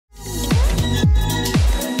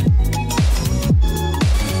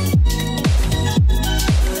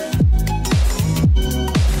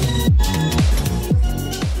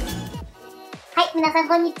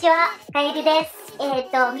こんにちは、かゆりです。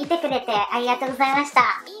見てくれてありがとうございました。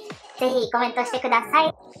ぜひコメントしてくださ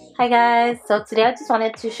い。Hi guys, so today I just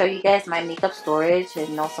wanted to show you guys my makeup storage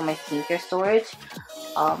and also my skincare storage.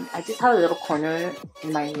 I just have a little corner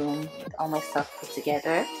in my room with all my stuff put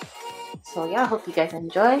together. So yeah, I hope you guys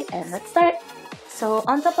enjoy and let's start. So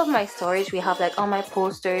on top of my storage, we have like all my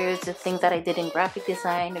posters, the things that I did in graphic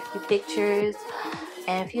design, a few pictures,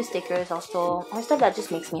 and a few stickers also, more stuff that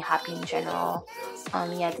just makes me happy in general.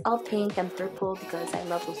 Yeah, it's all pink and purple because I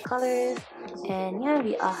love those colors. And yeah,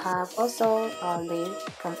 we all have also Liv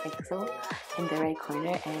from EXO in the right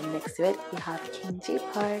corner, and next to it we have King J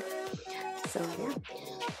Park. So yeah,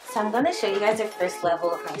 so I'm gonna show you guys the first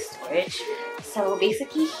level of my storage. So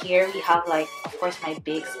basically here we have like, of course, my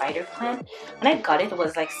big spider plant. When I got it, it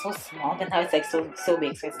was like so small, but now it's like so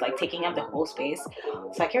big, so it's like taking up the whole space,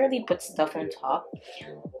 so I can't really put stuff on top.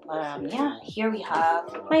 Yeah, here we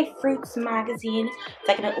have my fruits magazine. It's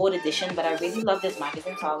like an old edition, but I really love this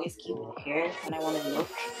magazine, so I always keep it here when I want to look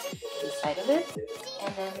inside of it.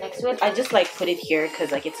 And then next to it, I just like put it here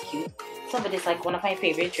because like it's cute. So but it's like one of my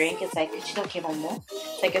favorite drink. It's like Kuchido Kemomo.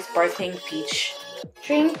 It's like a sparkling peach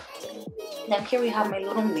drink. Then here we have my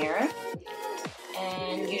little mirror.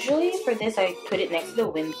 And usually for this, I put it next to the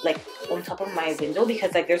window, like on top of my window,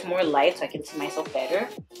 because like there's more light, so I can see myself better.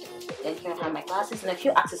 Then here I have my glasses and a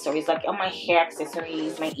few accessories, like all my hair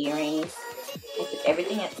accessories, my earrings. I put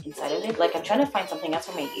everything inside of it. Like I'm trying to find something else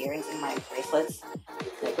for my earrings and my bracelets.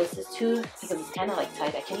 Necklaces too, because it's kind of like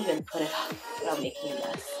tight. I can't even put it up without making a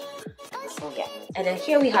mess. So yeah. And then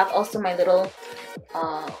here we have also my little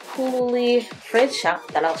Hulu fridge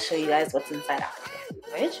that I'll show you guys what's inside after the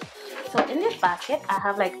fridge. So in this basket, I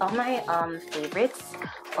have like all my favorites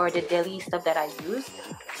or the daily stuff that I use.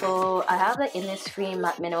 So I have the Innisfree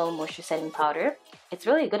Matte Mineral Moisture Setting Powder. It's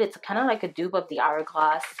really good. It's kind of like a dupe of the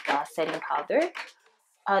Hourglass setting powder.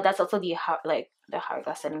 That's also the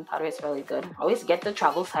Hourglass setting powder is really good. I always get the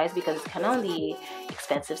travel size because it's kind of on the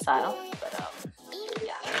expensive side. But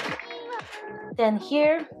yeah. Then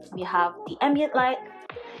here we have the ambient light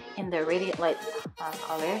in the radiant light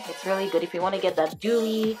color. It's really good if you want to get that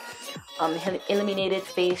dewy illuminated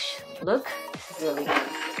face look. This is really good.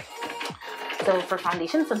 So for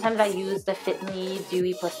foundation, sometimes I use the Fit Me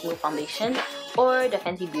Dewy Plus Smooth Foundation or the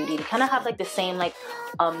Fenty Beauty. They kind of have like the same like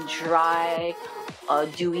dry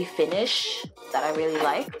dewy finish that I really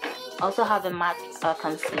like. Also have the matte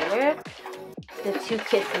concealer, the two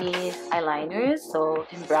Kiss Me eyeliners, so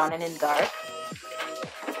in brown and in dark.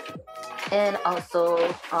 And also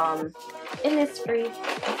Innisfree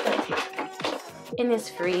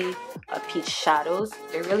peach shadows.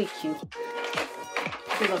 They're really cute.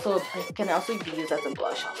 It can also be used as a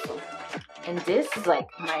blush also. And this is like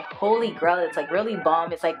my holy grail. It's like really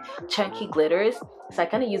bomb. It's like chunky glitters. So I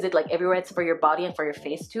kind of use it like everywhere. It's for your body and for your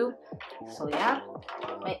face too. So yeah,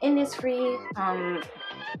 my Innisfree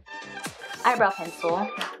eyebrow pencil.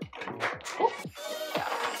 Oh, yeah.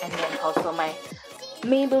 And then also my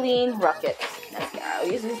Maybelline Rocket mascara. I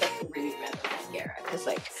always use like really random mascara because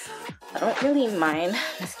like I don't really mind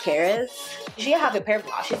mascaras. Usually I have a pair of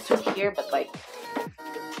lashes too here, but like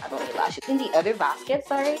I don't need lashes. In the other basket,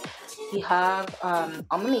 sorry, we have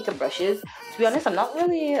all my makeup brushes. To be honest, I'm not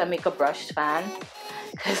really a makeup brush fan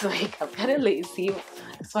because like I'm kind of lazy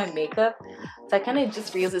with my makeup, so I kind of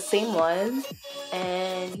just reuse the same ones.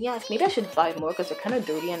 And yeah, maybe I should buy more because they're kind of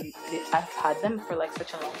dirty and I've had them for like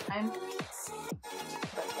such a long time.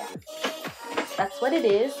 But yeah, that's what it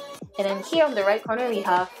is. And then here on the right corner we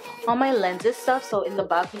have all my lenses stuff. So in the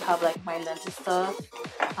back we have like my lenses stuff.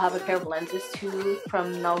 I have a pair of lenses too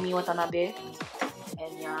from Naomi Watanabe.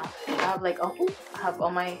 And yeah, I have like I have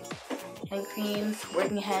all my hand creams,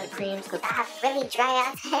 working hand creams because I have really dry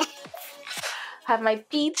hands. Have my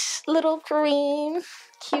peach little cream,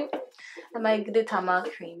 cute, and my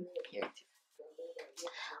Gudetama cream here too.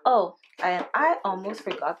 Oh, and I almost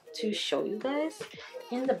forgot to show you guys.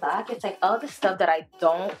 In the back, it's like all the stuff that I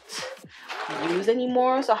don't use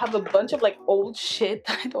anymore. So I have a bunch of like old shit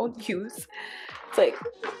that I don't use. It's like,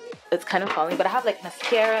 it's kind of falling, but I have like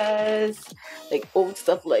mascaras, like old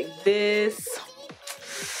stuff like this.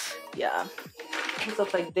 Yeah,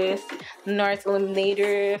 stuff like this. NARS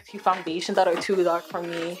Illuminator, a few foundations that are too dark for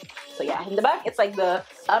me. So yeah, in the back, it's like the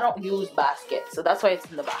I don't use basket. So that's why it's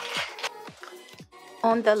in the back.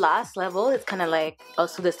 On the last level, it's kind of like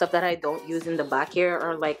also the stuff that I don't use in the back here,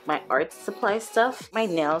 or like my art supply stuff, my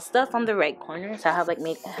nail stuff on the right corner. So I have like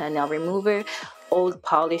a nail remover, old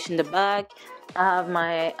polish in the back. I have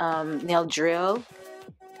my nail drill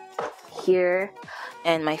here,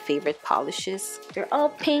 and my favorite polishes. They're all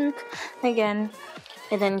pink. Again,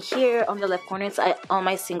 And then here on the left corner, it's all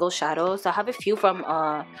my single shadows. I have a few from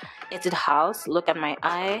Into the House. Look at my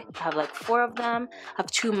eye. I have like 4 of them. I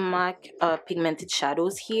have 2 MAC pigmented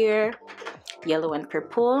shadows here, yellow and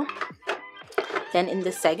purple. Then in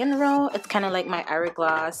the second row, it's kind of like my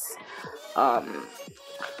Hourglass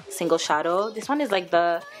single shadow. This one is like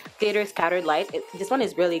the glitter scattered light. This one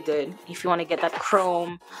is really good if you want to get that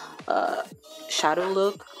chrome shadow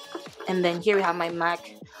look. And then here we have my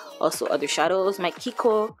MAC, also other shadows. My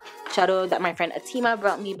Kiko shadow that my friend Atima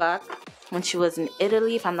brought me back when she was in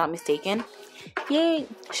Italy, if I'm not mistaken. Yay!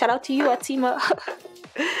 Shout out to you, Atima.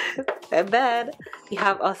 And then we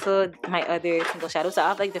have also my other single shadows. I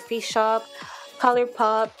have like the Face Shop, Color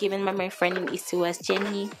Pop, given by my friend in East to West,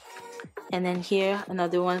 Jenny. And then here,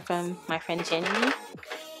 another one from my friend Jenny.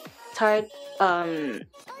 Tarte,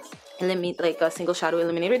 like a single shadow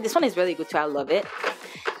eliminator. This one is really good too. I love it.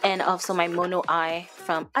 And also my Mono Eye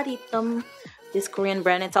from Aditum, this Korean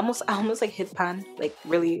brand. It's I almost like hit pan, like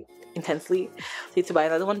really intensely. So need to buy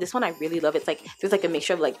another one. This one I really love. It's like there's like a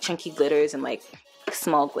mixture of like chunky glitters and like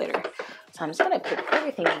small glitter. So I'm just gonna put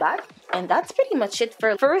everything back, and that's pretty much it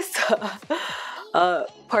for first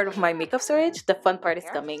part of my makeup storage. The fun part is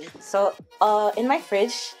coming. So in my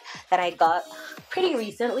fridge that I got pretty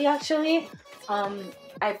recently, actually,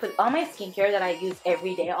 I put all my skincare that I use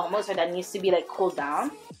every day almost, or that needs to be like cooled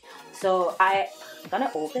down. So I'm gonna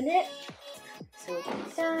open it.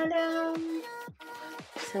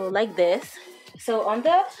 So like this. So on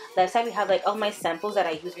the left side we have like all my samples that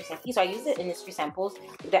I use recently. So I use the Innisfree samples,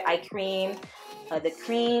 the eye cream, the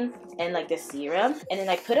cream, and like the serum. And then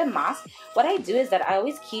I put a mask. What I do is that I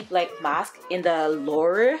always keep like mask in the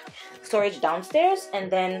lower storage downstairs, and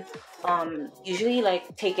then usually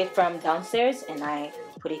like take it from downstairs and I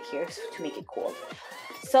put it here to make it cold.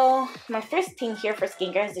 So my first thing here for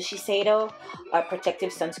skincare is the Shiseido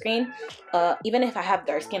protective sunscreen. Even if I have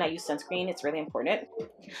dark skin, I use sunscreen. It's really important.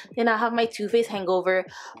 Then I have my Too Faced Hangover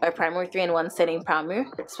Primer 3-in-1 Setting Primer.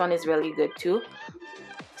 This one is really good too.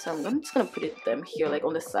 So I'm just gonna put them here like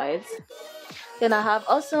on the sides. Then I have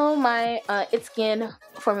also my It's Skin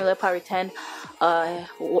Formula Power 10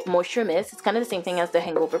 Moisture Mist. It's kind of the same thing as the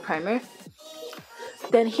Hangover Primer.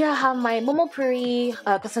 Then here I have my Momopuri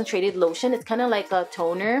concentrated lotion. It's kind of like a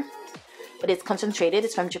toner, but it's concentrated.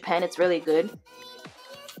 It's from Japan. It's really good.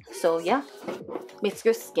 So yeah, makes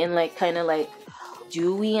your skin like kind of like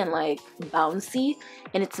dewy and like bouncy,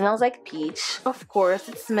 and it smells like peach. Of course,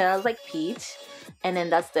 it smells like peach. And then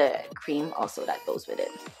that's the cream also that goes with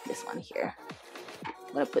it. This one here.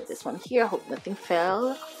 I'm gonna put this one here. Hope nothing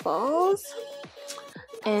falls.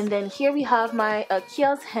 And then here we have my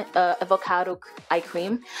Kiehl's avocado eye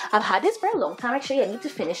cream. I've had this for a long time. Actually, I need to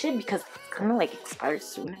finish it because it's kind of like expires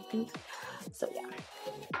soon, I think. So yeah,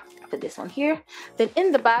 put this one here. Then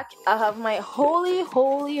in the back, I have my holy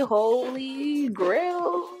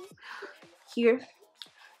grail. Here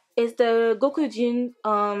is the Gokujin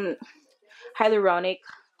hyaluronic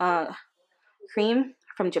cream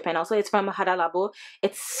from Japan. Also, it's from Hada Labo.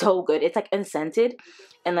 It's so good. It's like unscented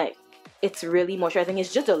and like it's really moisturizing.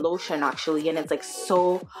 It's just a lotion actually, and it's like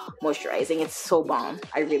so moisturizing. It's so bomb.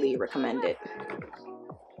 I really recommend it.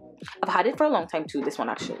 I've had it for a long time too, this one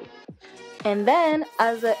actually. And then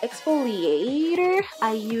as an exfoliator,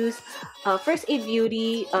 I use First Aid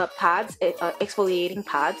Beauty pads, exfoliating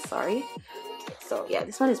pads, sorry. So yeah,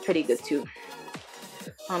 this one is pretty good too.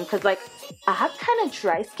 Cause like I have kind of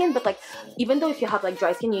dry skin, but like even though if you have like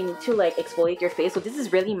dry skin, you need to like exfoliate your face. So this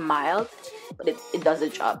is really mild, but it does the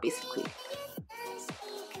job basically.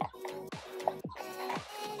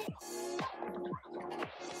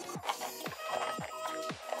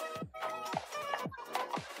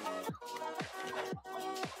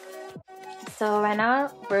 So right now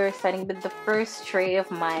we're starting with the first tray of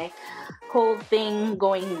my whole thing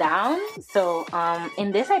going down. So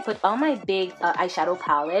in this I put all my big eyeshadow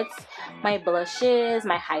palettes, my blushes,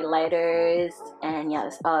 my highlighters, and yeah,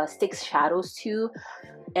 sticks shadows too,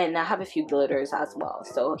 and I have a few glitters as well.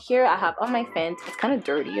 So here I have all my Fenty, it's kind of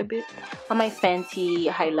dirty a bit, all my Fenty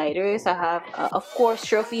highlighters. I have of course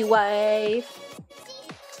Trophy Wife,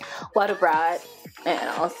 Water Brat, and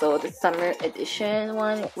also the summer edition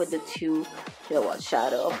one with the 2 kilowatt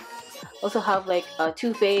shadow. Also have like a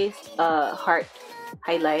Too Faced heart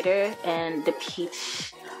highlighter and the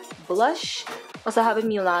peach blush. Also have a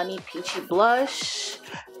Milani peachy blush,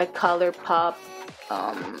 a Color Pop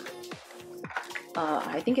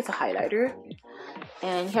I think it's a highlighter,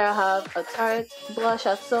 and here I have a Tarte blush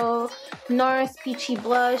also, NARS peachy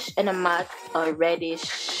blush, and a matte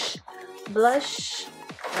reddish blush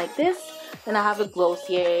like this. Then I have a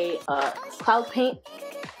Glossier Cloud Paint,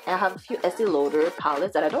 and I have a few Estee Lauder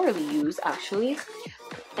palettes that I don't really use actually.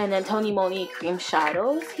 And then Tony Moly cream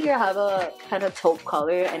shadows. Here I have a kind of taupe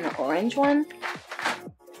color and an orange one.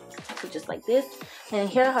 So just like this. And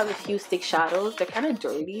here I have a few stick shadows. They're kind of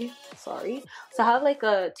dirty. Sorry. So I have like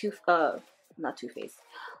a not Too Faced.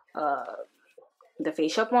 The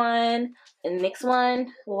Face Shop one, the NYX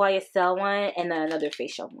one, YSL one, and then another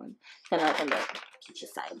Face Shop one. Kind of like on the peachy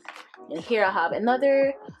side. And here I have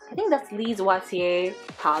another, I think that's Lise Wattier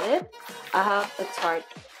palette. I have a Tarte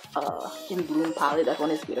in Bloom palette. That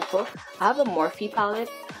one is beautiful. I have a Morphe palette.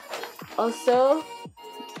 Also,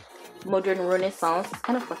 Modern Renaissance. It's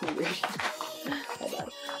kind of fucking weird.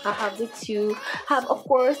 I have the two. Have of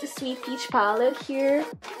course the Sweet Peach palette here,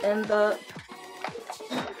 and the.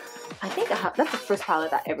 I think I have. That's the first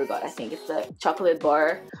palette I ever got. I think it's the chocolate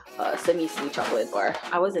bar, semi-sweet chocolate bar.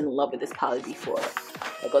 I was in love with this palette before.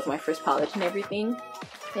 It was my first palette and everything.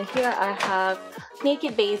 And here I have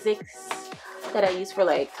Naked Basics that I use for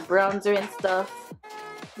like bronzer and stuff.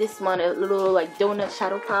 This one, a little like donut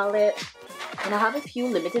shadow palette. And I have a few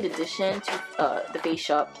limited edition to the Face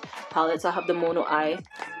Shop palettes. So I have the Mono Eye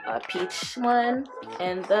peach one,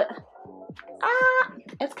 and the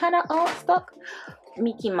it's kind of all stuck,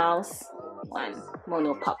 Mickey Mouse one,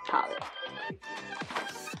 Mono Pop palette,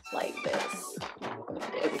 like this. I'm gonna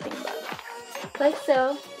put everything back, like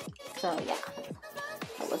so. So yeah,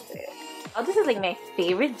 that was it. Oh, this is like my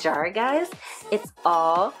favorite jar, guys. It's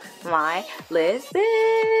all my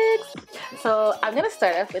lipsticks. So I'm gonna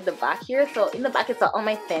start off with the back here. So in the back, it's all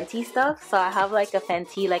my Fenty stuff. So I have like a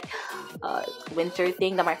Fenty like winter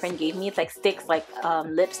thing that my friend gave me. It's like sticks, like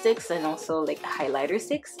lipsticks, and also like highlighter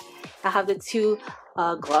sticks. I have the two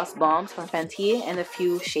gloss bombs from Fenty and a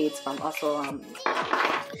few shades from also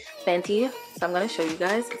Fenty. So I'm gonna show you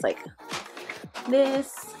guys. It's like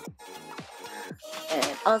this.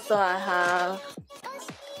 And also I have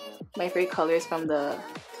my favorite colors from the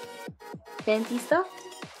Fenty stuff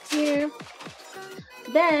here.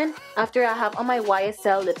 Then after, I have all my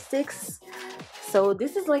YSL lipsticks. So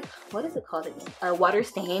this is like, what is it called again? A water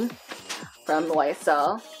stain from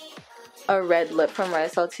YSL. A red lip from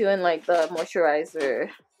YSL too, and like the moisturizer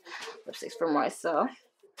lipsticks from YSL.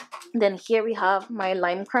 Then here we have my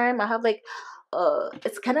Lime Crime. I have like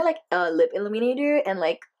it's kind of like a lip illuminator and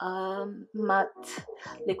like matte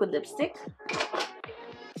liquid lipstick.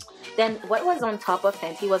 Then what was on top of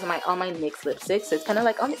Fenty was all my NYX lipsticks. So it's kind of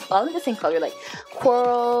like all in the same color, like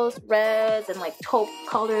corals, reds, and like taupe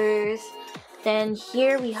colors. Then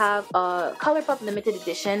here we have ColourPop limited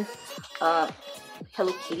edition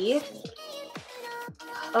Hello Kitty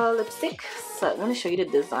lipstick. So I'm gonna show you the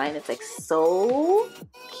design. It's like so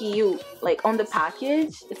cute. Like on the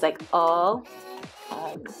package, it's like all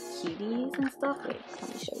kitties and stuff. Wait, let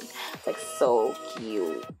me show you. It's like so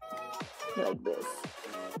cute, like this.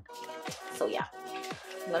 So yeah,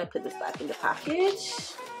 I'm gonna put this back in the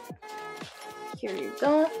package. Here you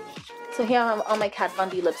go. So here I have all my Kat Von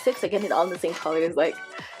D lipsticks. Again, it's all in the same colors, like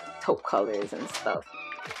taupe colors and stuff,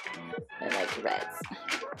 and like reds.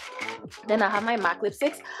 Then I have my MAC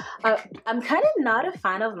lipsticks. I'm kind of not a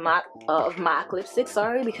fan of MAC lipsticks,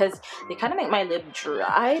 sorry, because they kind of make my lip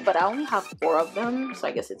dry, but I only have 4 of them, so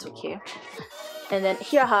I guess it's okay. And then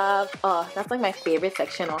here I have, that's like my favorite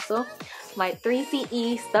section also, my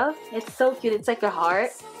 3CE stuff. It's so cute. It's like a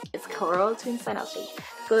heart. It's coral to inside. I'll show you.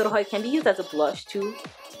 It's a little heart. It can be used as a blush too.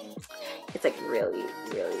 It's like really,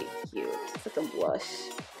 really cute. It's like a blush.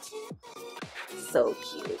 So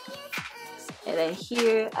cute. And then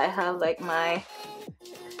here I have like my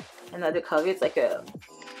another color. It's like a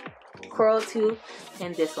coral too,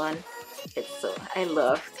 and this one. It's so, I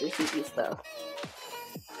love 3CE stuff.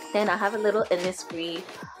 Then I have a little Innisfree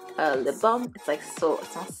lip balm. It's like so, it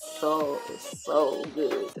smells so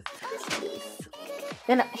good.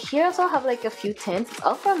 Then here I also have like a few tints. It's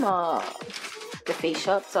all from the Face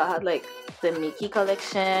Shop. So I had like the Mickey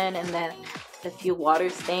collection, and then a few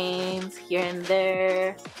water stains here and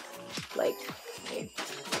there, like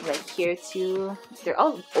here too. They're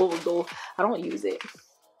all old though. I don't use it.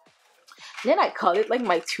 Then I call it like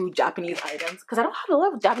my 2 Japanese items, because I don't have a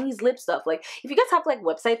lot of Japanese lip stuff. Like if you guys have like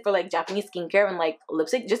website for like Japanese skincare and like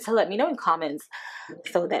lipstick, just let me know in comments.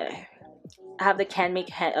 So there, I have the Can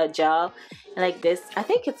Make gel, and like this. I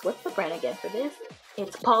think it's, what's the brand again for this?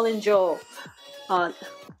 It's Paul and Joe. So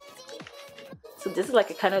this is like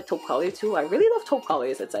a kind of taupe color too. I really love taupe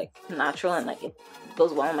colors. It's like natural and like it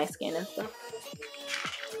goes well on my skin and stuff.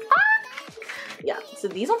 Yeah, so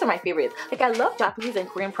these ones are my favorite. Like I love Japanese and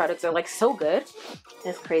Korean products. They're like so good.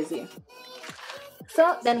 It's crazy.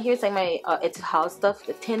 So then here's like my It's House stuff.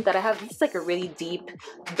 The tint that I have, this is like a really deep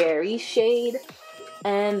berry shade.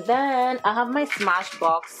 And then I have my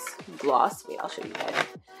Smashbox gloss. Wait, I'll show you guys.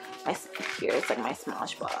 Here's like my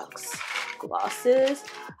Smashbox glosses.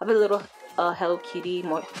 I have a little Hello Kitty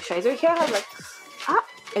moisturizer. Here I have like,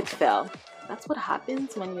 it fell. That's what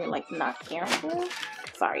happens when you're like not careful.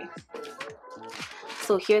 Sorry.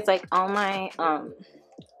 So here's like all my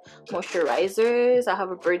moisturizers. I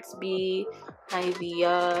have a Burt's Bee,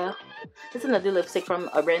 Nivea. This is another lipstick from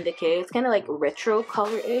Urban Decay. It's kind of like retro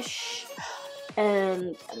color-ish.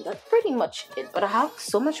 And that's pretty much it. But I have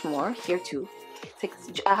so much more here too. Like,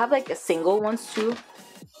 I have like a single ones too.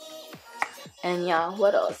 And yeah,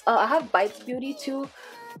 what else? I have Bites Beauty too.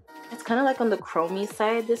 It's kind of like on the chromey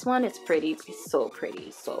side. This one, it's pretty. It's so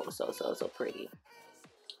pretty. So pretty.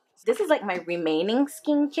 This is like my remaining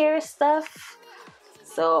skincare stuff.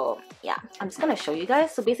 So yeah, I'm just gonna show you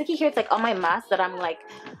guys. So basically here it's like all my masks that I'm like,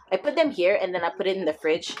 I put them here and then I put it in the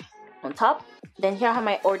fridge on top. Then here I have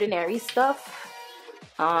my ordinary stuff,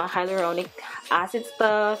 hyaluronic acid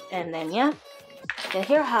stuff, and then yeah. Then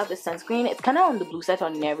here I have the sunscreen. It's kind of on the blue side, so I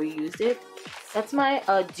never used it. That's my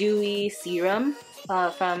dewy serum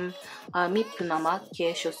from Mipunama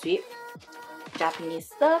Ke Shosui, Japanese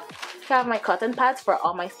stuff. Here I have my cotton pads for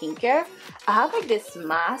all my skincare. I have like this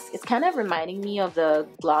mask. It's kind of reminding me of the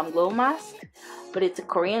Glam Glow mask, but it's a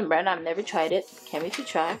Korean brand. I've never tried it. Can't wait to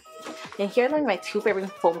try. And here are like my two favorite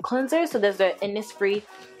foam cleansers. So there's the Innisfree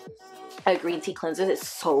green tea cleanser. It's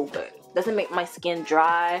so good. Doesn't make my skin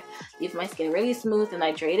dry, leaves my skin really smooth and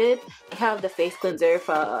hydrated. I have the face cleanser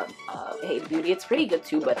from Hey Beauty. It's pretty good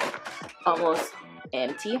too, but almost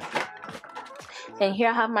empty. And here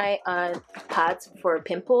I have my pads for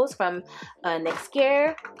pimples from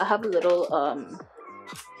Nextcare. I have a little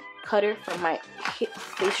cutter from my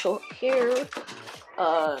facial hair.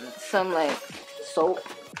 Some like soap.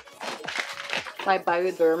 My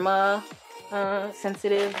Bioderma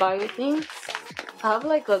sensitive bio things. I have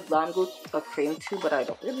like a Glam Glow cream too, but I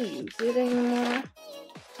don't really use it anymore.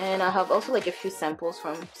 And I have also like a few samples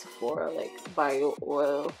from Sephora, like bio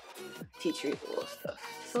oil, tea tree oil stuff.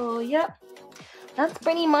 So yeah, that's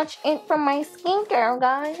pretty much it from my skincare,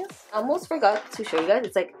 guys. I almost forgot to show you guys.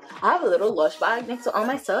 It's like I have a little Lush bag next to all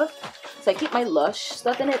my stuff, so I keep my Lush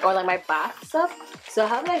stuff in it, or like my bath stuff. So I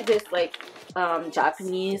have like this like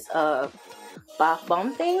Japanese bath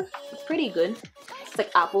bomb thing. It's pretty good. It's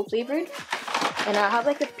like apple flavored. And I have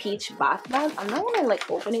like a peach bath bomb. I'm not gonna like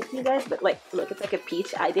open it to you guys, but like look, it's like a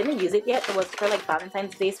peach. I didn't use it yet. It was for like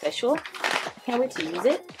Valentine's Day special. I can't wait to use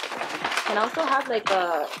it. And I also have like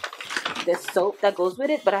this soap that goes with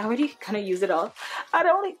it, but I already kind of use it all.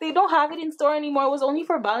 They don't have it in store anymore. It was only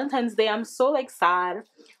for Valentine's Day. I'm so like sad.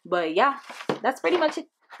 But yeah, that's pretty much it.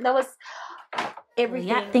 That was everything.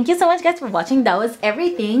 Yeah, thank you so much guys for watching. That was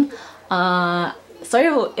everything. Sorry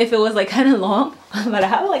if it was like kind of long, but I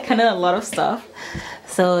have like kind of a lot of stuff.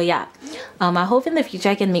 So yeah, I hope in the future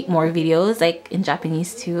I can make more videos like in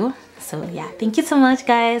Japanese too. So yeah, thank you so much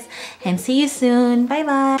guys, and see you soon. Bye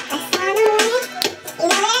bye.